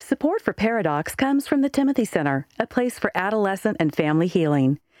Support for Pairadocs comes from the Timothy Center, a place for adolescent and family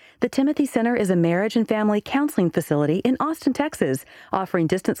healing. The Timothy Center is a marriage and family counseling facility in Austin, Texas, offering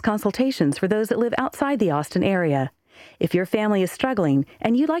distance consultations for those that live outside the Austin area. If your family is struggling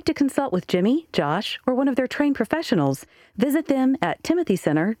and you'd like to consult with Jimmy, Josh, or one of their trained professionals, visit them at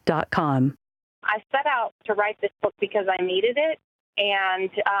timothycenter.com. I set out to write this book because I needed it. And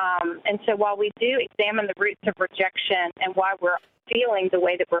so while we do examine the roots of rejection and why we're feeling the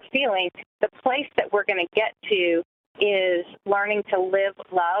way that we're feeling, the place that we're going to get to is learning to live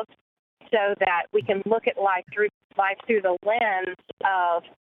love so that we can look at life through the lens of,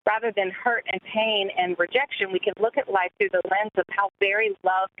 rather than hurt and pain and rejection, we can look at life through the lens of how very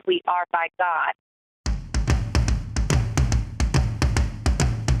loved we are by God.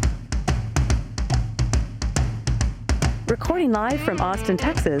 Recording live from Austin,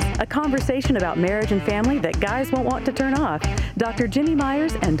 Texas, a conversation about marriage and family that guys won't want to turn off. Dr. Jimmy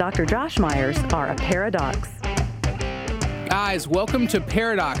Myers and Dr. Josh Myers are a Pairadocs. Guys, welcome to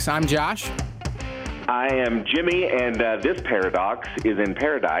Pairadocs. I'm Josh. I am Jimmy, and this Pairadocs is in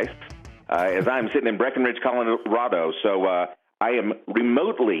paradise, as I'm sitting in Breckenridge, Colorado, so I am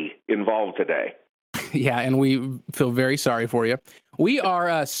remotely involved today. Yeah, and we feel very sorry for you. We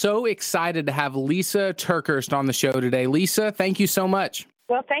are so excited to have Lysa TerKeurst on the show today. Lysa, thank you so much.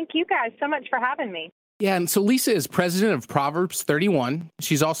 Well, thank you guys so much for having me. Yeah, and so Lysa is president of Proverbs 31.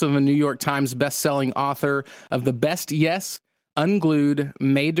 She's also the New York Times bestselling author of The Best Yes, Unglued,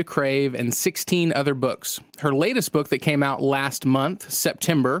 Made to Crave, and 16 other books. Her latest book that came out last month,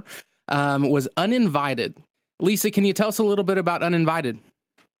 September, was Uninvited. Lysa, can you tell us a little bit about Uninvited?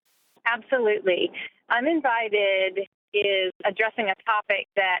 Absolutely. Uninvited is addressing a topic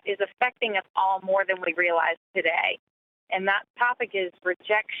that is affecting us all more than we realize today. And that topic is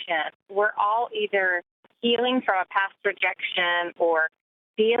rejection. We're all either healing from a past rejection or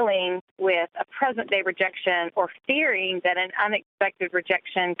dealing with a present-day rejection or fearing that an unexpected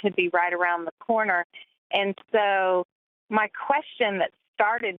rejection could be right around the corner. And so my question that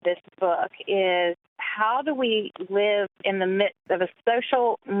started this book is, how do we live in the midst of a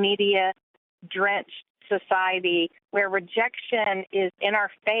social media drenched society where rejection is in our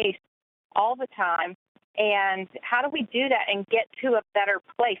face all the time? And how do we do that and get to a better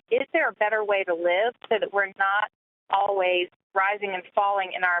place? Is there a better way to live so that we're not always rising and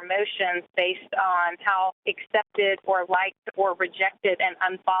falling in our emotions based on how accepted or liked or rejected and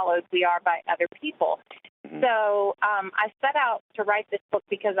unfollowed we are by other people? So I set out to write this book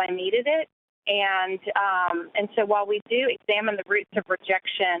because I needed it. And so while we do examine the roots of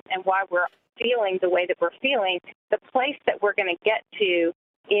rejection and why we're feeling the way that we're feeling, the place that we're going to get to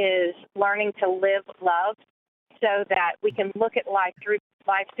is learning to live love so that we can look at life through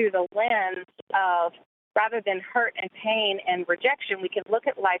the lens of, rather than hurt and pain and rejection, we can look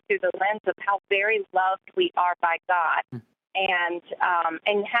at life through the lens of how very loved we are by God and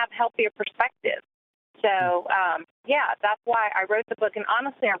have healthier perspectives. So, that's why I wrote the book. And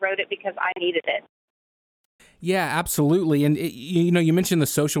honestly, I wrote it because I needed it. Yeah, absolutely. And, you mentioned the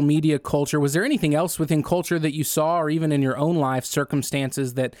social media culture. Was there anything else within culture that you saw, or even in your own life,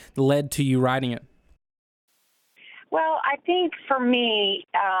 circumstances that led to you writing it? Well, I think for me,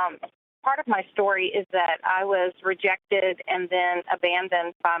 part of my story is that I was rejected and then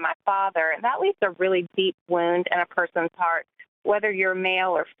abandoned by my father. And that leaves a really deep wound in a person's heart, whether you're male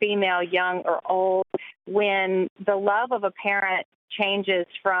or female, young or old. When the love of a parent changes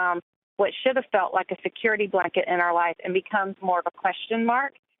from what should have felt like a security blanket in our life and becomes more of a question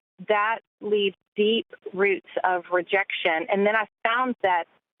mark, that leaves deep roots of rejection. And then I found that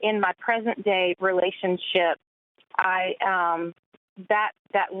in my present day relationship,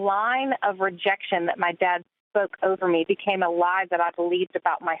 that line of rejection that my dad spoke over me became a lie that I believed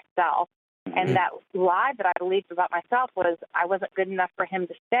about myself. And that lie that I believed about myself was I wasn't good enough for him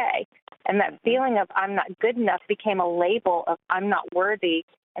to stay. And that feeling of I'm not good enough became a label of I'm not worthy.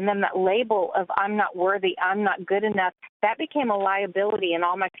 And then that label of I'm not worthy, I'm not good enough, that became a liability in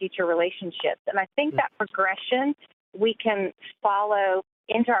all my future relationships. And I think that progression we can follow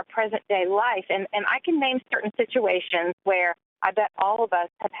into our present day life. And I can name certain situations where I bet all of us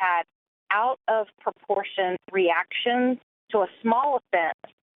have had out of proportion reactions to a small offense,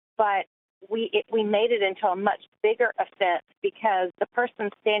 but we made it into a much bigger offense because the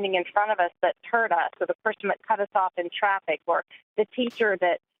person standing in front of us that hurt us, or the person that cut us off in traffic, or the teacher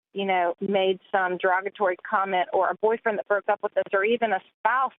that, made some derogatory comment, or a boyfriend that broke up with us, or even a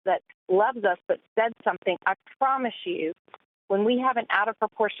spouse that loves us but said something. I promise you, when we have an out of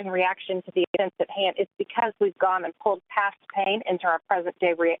proportion reaction to the offense at hand, it's because we've gone and pulled past pain into our present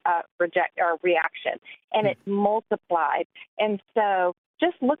day reaction, and it's multiplied. And so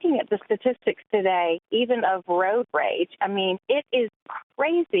just looking at the statistics today, even of road rage, I mean, it is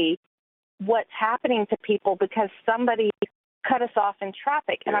crazy what's happening to people because somebody cut us off in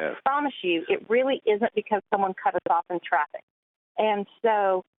traffic. And I promise you, it really isn't because someone cut us off in traffic. And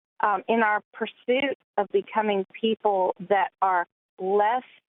so in our pursuit of becoming people that are less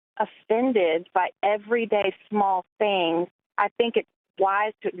offended by everyday small things, I think it's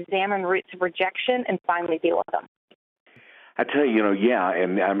wise to examine roots of rejection and finally deal with them. I tell you,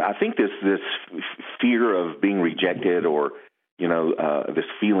 and I think this fear of being rejected or, this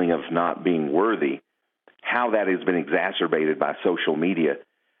feeling of not being worthy, how that has been exacerbated by social media.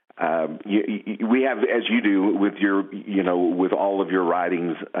 We have, as you do with your, with all of your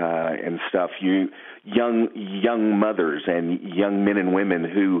writings and stuff, young mothers and young men and women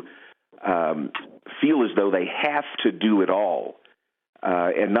who feel as though they have to do it all.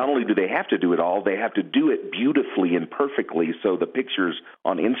 And not only do they have to do it all, they have to do it beautifully and perfectly so the pictures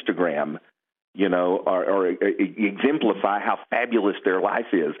on Instagram, are exemplify how fabulous their life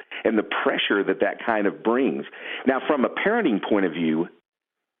is and the pressure that kind of brings. Now, from a parenting point of view,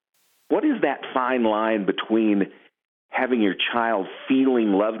 what is that fine line between having your child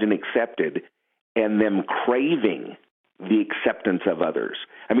feeling loved and accepted and them craving the acceptance of others?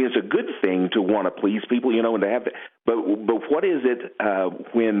 I mean, it's a good thing to want to please people, and to have that. But what is it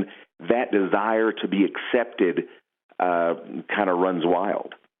when that desire to be accepted kind of runs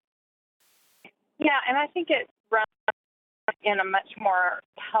wild? Yeah, and I think it runs in a much more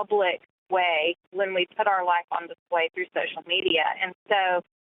public way when we put our life on display through social media. And so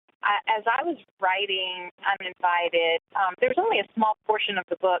as I was writing Uninvited, there's only a small portion of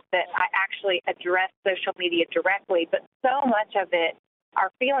the book that I actually address social media directly, but so much of it,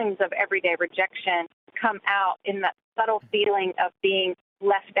 our feelings of everyday rejection come out in that subtle feeling of being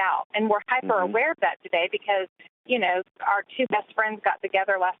left out. And we're hyper aware of that today because, our two best friends got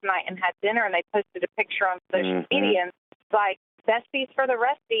together last night and had dinner and they posted a picture on social media and it's like besties for the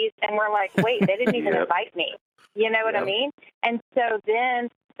resties. And we're like, wait, they didn't even invite me. You know what I mean? And so then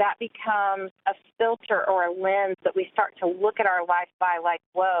that becomes a filter or a lens that we start to look at our life by, like,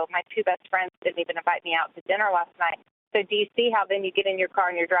 whoa, my two best friends didn't even invite me out to dinner last night. So do you see how then you get in your car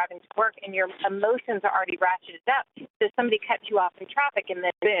and you're driving to work and your emotions are already ratcheted up? So somebody cuts you off in traffic and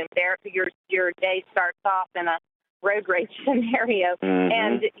then boom, there your day starts off in a road rage scenario.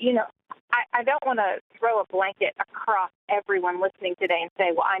 And, I don't want to throw a blanket across everyone listening today and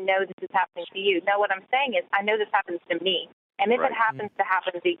say, well, I know this is happening to you. No, what I'm saying is I know this happens to me. And if it happens to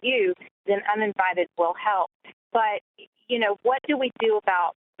happen to you, then Uninvited will help. But, what do we do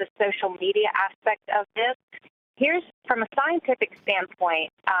about the social media aspect of this? Here's, from a scientific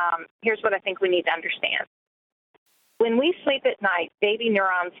standpoint, here's what I think we need to understand. When we sleep at night, baby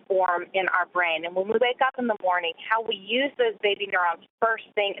neurons form in our brain. And when we wake up in the morning, how we use those baby neurons first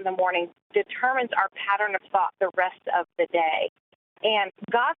thing in the morning determines our pattern of thought the rest of the day. And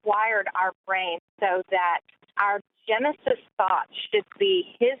God wired our brain so that our Genesis thought should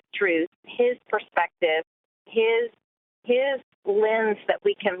be His truth, His perspective, His lens that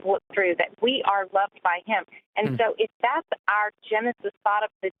we can look through, that we are loved by Him. And so if that's our Genesis thought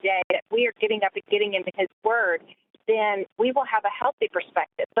of the day, that we are getting up and getting into His Word, then we will have a healthy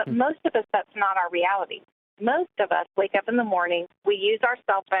perspective. But most of us, that's not our reality. Most of us wake up in the morning, we use our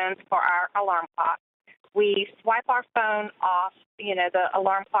cell phones for our alarm clock. We swipe our phone off, the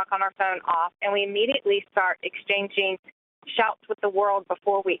alarm clock on our phone off, and we immediately start exchanging shouts with the world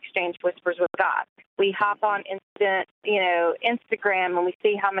before we exchange whispers with God. We hop on Instagram, and we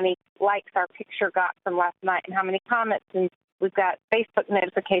see how many likes our picture got from last night and how many comments, and we've got Facebook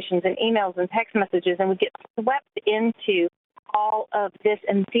notifications and emails and text messages, and we get swept into all of this,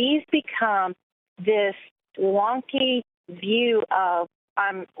 and these become this wonky view of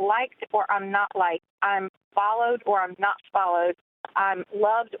I'm liked or I'm not liked, I'm followed or I'm not followed, I'm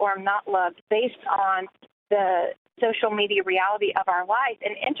loved or I'm not loved based on the social media reality of our life.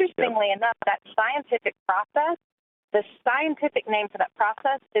 And interestingly enough, that scientific process, the scientific name for that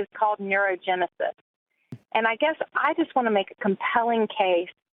process is called neurogenesis. And I guess I just want to make a compelling case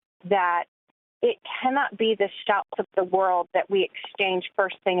that it cannot be the shouts of the world that we exchange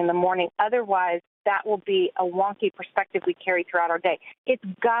first thing in the morning. Otherwise, that will be a wonky perspective we carry throughout our day. It's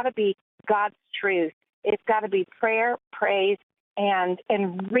got to be God's truth. It's got to be prayer, praise, and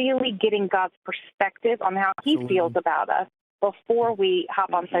really getting God's perspective on how He feels about us before we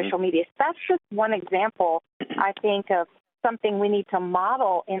hop on social media. So that's just one example, I think, of something we need to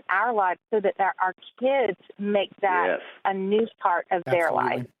model in our lives so that our kids make that a new part of their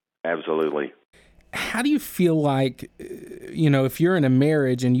life. Absolutely. How do you feel like, if you're in a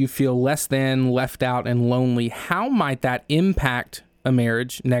marriage and you feel less than, left out, and lonely, how might that impact a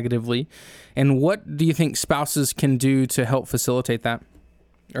marriage negatively? And what do you think spouses can do to help facilitate that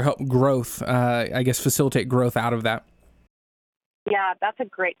or help growth, facilitate growth out of that? Yeah, that's a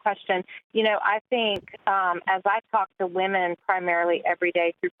great question. I think as I talk to women primarily every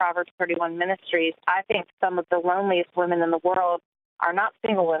day through Proverbs 31 Ministries, I think some of the loneliest women in the world are not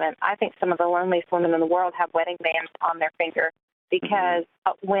single women. I think some of the loneliest women in the world have wedding bands on their finger because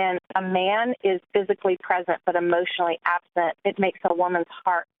when a man is physically present but emotionally absent, it makes a woman's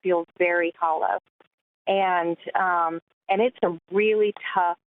heart feel very hollow. And it's a really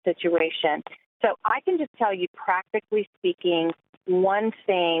tough situation. So I can just tell you, practically speaking, one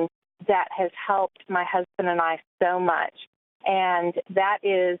thing that has helped my husband and I so much, and that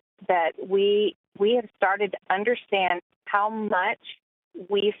is that we have started to understand how much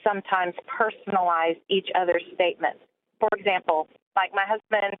we sometimes personalize each other's statements. For example, like my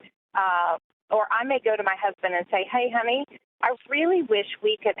husband, or I may go to my husband and say, "Hey, honey, I really wish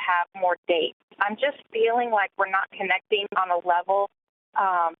we could have more dates. I'm just feeling like we're not connecting on a level,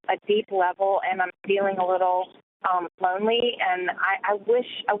 a deep level, and I'm feeling a little lonely, and I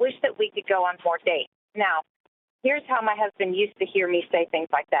wish that we could go on more dates." Now, here's how my husband used to hear me say things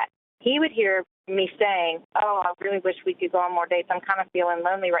like that. He would hear me saying, "Oh, I really wish we could go on more dates. I'm kind of feeling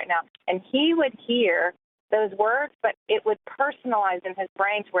lonely right now." And he would hear those words, but it would personalize in his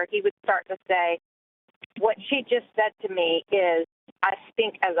brain to where he would start to say, "What she just said to me is, I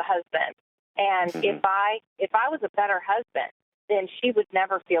stink as a husband. And if I was a better husband, then she would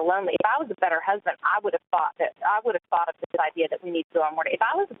never feel lonely. If I was a better husband, I would have thought of this idea that we need to go on more dates. If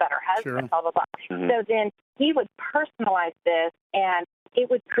I was a better husband, blah, blah, blah." So then he would personalize this, and it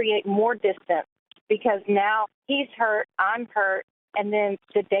would create more distance because now he's hurt, I'm hurt, and then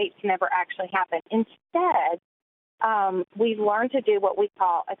the dates never actually happen. Instead, we've learned to do what we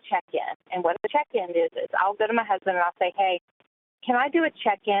call a check-in. And what a check-in is I'll go to my husband and I'll say, "Hey, can I do a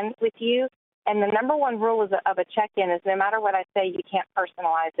check-in with you?" And the number one rule of a check-in is no matter what I say, you can't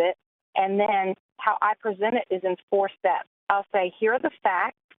personalize it. And then how I present it is in 4 steps. I'll say, here are the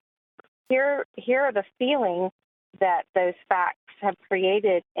facts. Here are the feelings that those facts have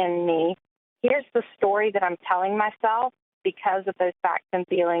created in me. Here's the story that I'm telling myself because of those facts and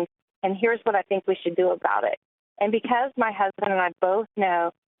feelings. And here's what I think we should do about it. And because my husband and I both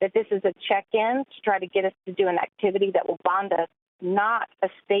know that this is a check-in to try to get us to do an activity that will bond us, not a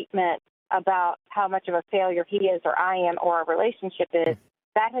statement about how much of a failure he is or I am or our relationship is,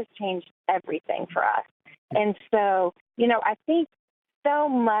 that has changed everything for us. And so, I think so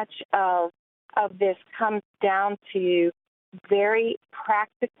much of this comes down to very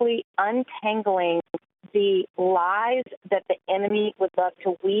practically untangling the lies that the enemy would love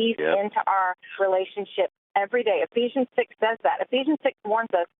to weave into our relationship every day. Ephesians 6 says that. Ephesians 6 warns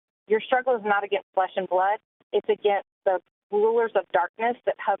us, your struggle is not against flesh and blood. It's against the rulers of darkness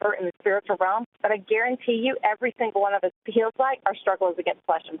that hover in the spiritual realm. But I guarantee you, every single one of us feels like our struggle is against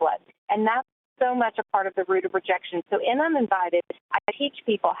flesh and blood. And that's so much a part of the root of rejection. So in Uninvited, I teach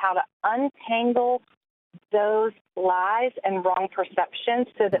people how to untangle those lies and wrong perceptions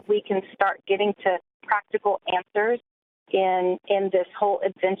so that we can start getting to practical answers in this whole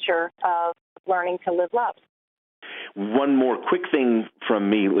adventure of learning to live love. One more quick thing from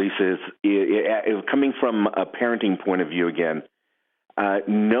me, Lysa, is coming from a parenting point of view again,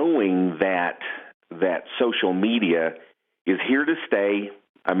 knowing that social media is here to stay.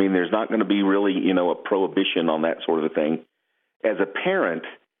 I mean, there's not going to be really, a prohibition on that sort of a thing. As a parent,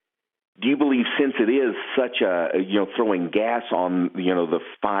 do you believe, since it is such a, throwing gas on, the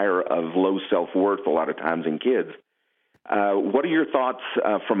fire of low self-worth a lot of times in kids, what are your thoughts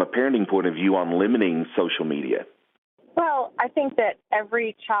from a parenting point of view on limiting social media? Well, I think that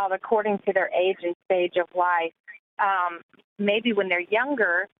every child, according to their age and stage of life, maybe when they're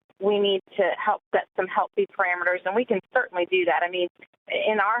younger, we need to help set some healthy parameters, and we can certainly do that. I mean,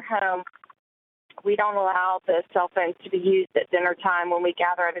 in our home, we don't allow the cell phones to be used at dinner time when we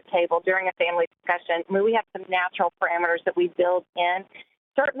gather at a table during a family discussion. I mean, we have some natural parameters that we build in.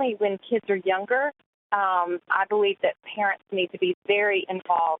 Certainly when kids are younger, I believe that parents need to be very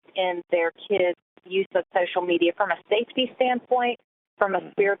involved in their kids' use of social media from a safety standpoint, from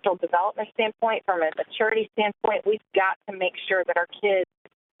a spiritual development standpoint, from a maturity standpoint. We've got to make sure that our kids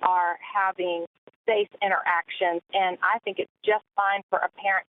are having safe interactions. And I think it's just fine for a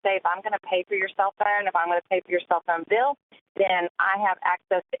parent to say, if I'm going to pay for your cell phone, if I'm going to pay for your cell phone bill, then I have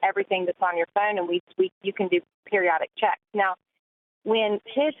access to everything that's on your phone, and you can do periodic checks. Now, when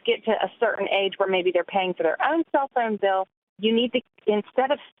kids get to a certain age where maybe they're paying for their own cell phone bill, you need to,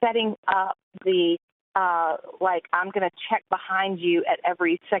 instead of setting up the, I'm going to check behind you at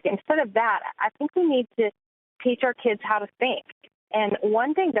every second, instead of that, I think we need to teach our kids how to think. And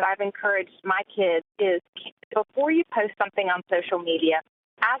one thing that I've encouraged my kids is before you post something on social media,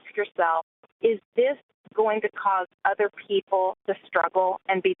 ask yourself, is this going to cause other people to struggle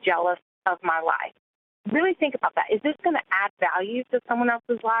and be jealous of my life? Really think about that. Is this going to add value to someone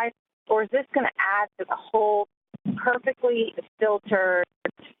else's life, or is this going to add to the whole perfectly filtered,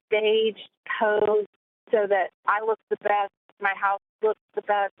 staged pose so that I look the best, my house looks the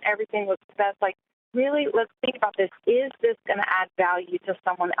best, everything looks the best? Like, really, let's think about this. Is this going to add value to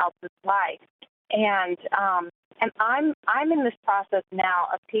someone else's life? And I'm in this process now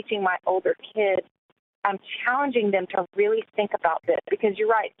of teaching my older kids. I'm challenging them to really think about this, because you're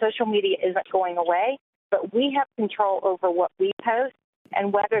right, social media isn't going away, but we have control over what we post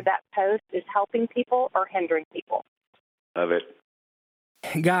and whether that post is helping people or hindering people. Love it.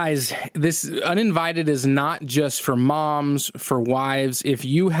 Guys, this Uninvited is not just for moms, for wives. If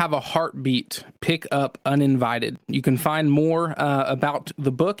you have a heartbeat, pick up Uninvited. You can find more about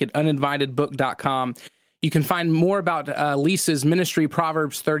the book at uninvitedbook.com. You can find more about Lysa's ministry,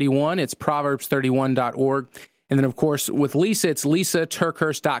 Proverbs 31. It's proverbs31.org. And then, of course, with Lysa, it's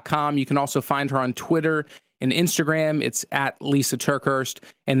lysaterkeurst.com. You can also find her on Twitter and Instagram. It's at Lysa TerKeurst.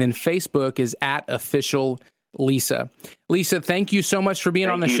 And then Facebook is at official Lysa. Lysa, thank you so much for being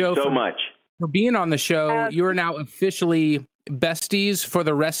on the show. Thank you so much. For being on the show. You are now officially besties for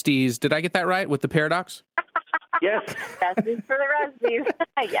the resties. Did I get that right with the Pairadocs? Yes. Besties for the resties.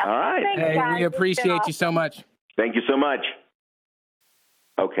 Yeah. All right. Thanks, hey, guys. we appreciate you so much. Thank you so much.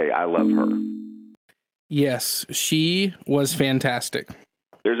 Okay, I love her. Yes, she was fantastic.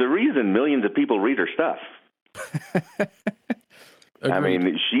 There's a reason millions of people read her stuff. I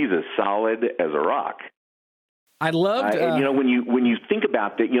mean, she's as solid as a rock. I loved, and when you think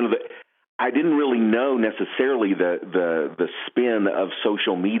about that, I didn't really know necessarily the spin of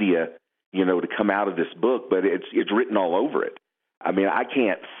social media, to come out of this book, but it's written all over it. I mean, I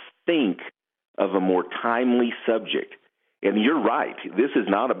can't think of a more timely subject. And you're right. This is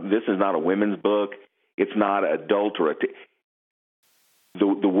not a women's book. It's not adult or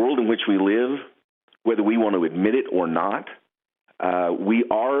the world in which we live, whether we want to admit it or not. We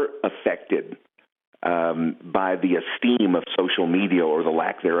are affected by the esteem of social media or the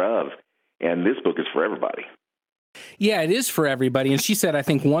lack thereof. And this book is for everybody. Yeah, it is for everybody. And she said, I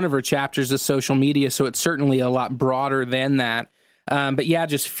think one of her chapters is social media, so it's certainly a lot broader than that. But yeah,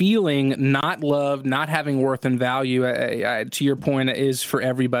 just feeling not loved, not having worth and value, to your point, is for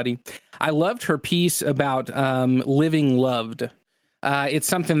everybody. I loved her piece about living loved. It's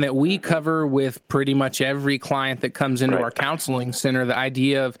something that we cover with pretty much every client that comes into our counseling center. The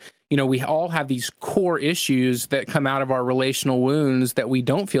idea of, we all have these core issues that come out of our relational wounds that we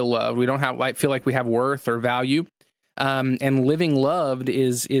don't feel loved. We don't feel like we have worth or value. And living loved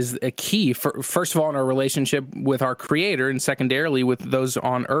is a key for, first of all, in our relationship with our Creator, and secondarily with those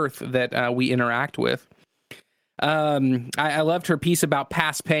on earth that we interact with. I loved her piece about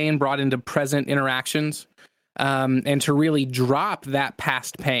past pain brought into present interactions, and to really drop that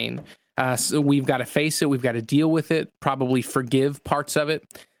past pain. So we've got to face it. We've got to deal with it, probably forgive parts of it.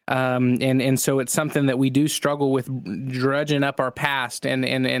 And so it's something that we do struggle with, drudging up our past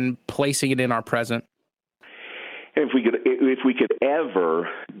and placing it in our present. If we could ever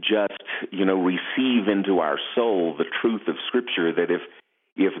just, receive into our soul the truth of Scripture, that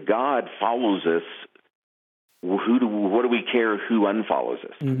if God follows us, what do we care who unfollows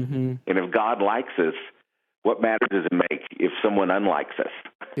us? Mm-hmm. And if God likes us, what matter does it make if someone unlikes us?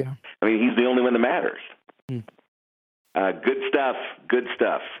 Yeah. I mean, He's the only one that matters. Mm. Good stuff. Good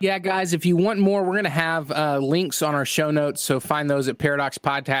stuff. Yeah, guys, if you want more, we're going to have links on our show notes. So find those at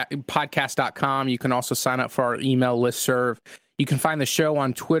paradocspodcast.com. You can also sign up for our email listserv. You can find the show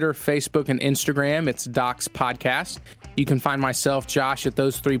on Twitter, Facebook, and Instagram. It's Docs Podcast. You can find myself, Josh, at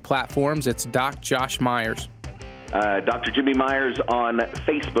those three platforms. It's Doc Josh Myers. Dr. Jimmy Myers on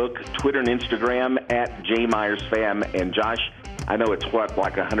Facebook, Twitter, and Instagram at JMyersFam. And Josh, I know it's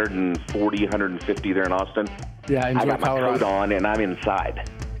like 140, 150 there in Austin. Yeah, I got my coat on and I'm inside.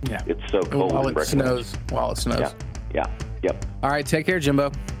 Yeah. It's so cold. While it snows. Yeah. Yep. All right, take care,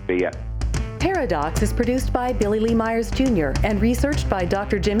 Jimbo. See ya. Pairadocs is produced by Billy Lee Myers Jr. and researched by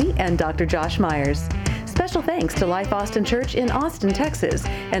Dr. Jimmy and Dr. Josh Myers. Special thanks to Life Austin Church in Austin, Texas,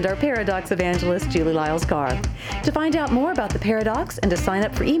 and our Pairadocs evangelist, Julie Lyles-Carr. To find out more about the Pairadocs and to sign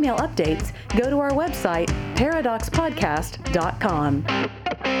up for email updates, go to our website, paradocspodcast.com.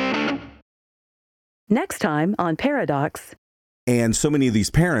 Next time on Pairadocs. And so many of these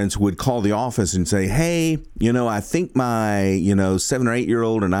parents would call the office and say, hey, I think my, 7 or 8 year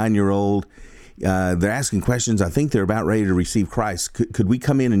old or 9-year-old, they're asking questions. I think they're about ready to receive Christ. Could we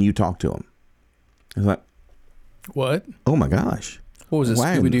come in and you talk to them? I thought, what? Oh my gosh. What was it,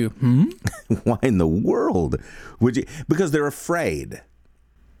 Scooby-Doo? Why in the world would you? Because they're afraid.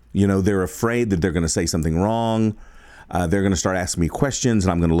 You know, they're afraid that they're going to say something wrong. They're going to start asking me questions,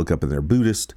 and I'm going to look up and they're Buddhist.